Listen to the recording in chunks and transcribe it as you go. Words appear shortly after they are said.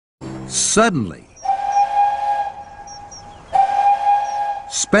Suddenly,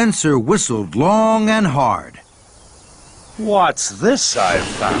 Spencer whistled long and hard. What's this I've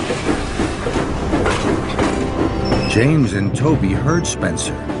found? James and Toby heard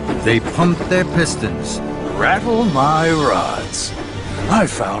Spencer. They pumped their pistons. Rattle my rods. I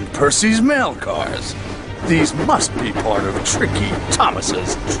found Percy's mail cars. These must be part of Tricky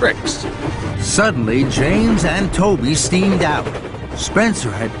Thomas's tricks. Suddenly, James and Toby steamed out. Spencer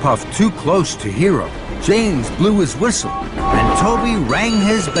had puffed too close to Hiro. James blew his whistle, and Toby rang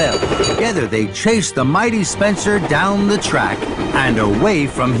his bell. Together, they chased the mighty Spencer down the track and away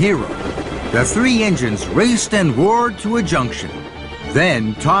from Hiro. The three engines raced and roared to a junction.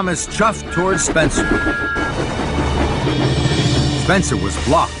 Then Thomas chuffed towards Spencer. Spencer was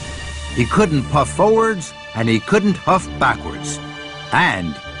blocked. He couldn't puff forwards, and he couldn't huff backwards.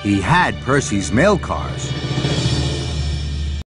 And he had Percy's mail cars.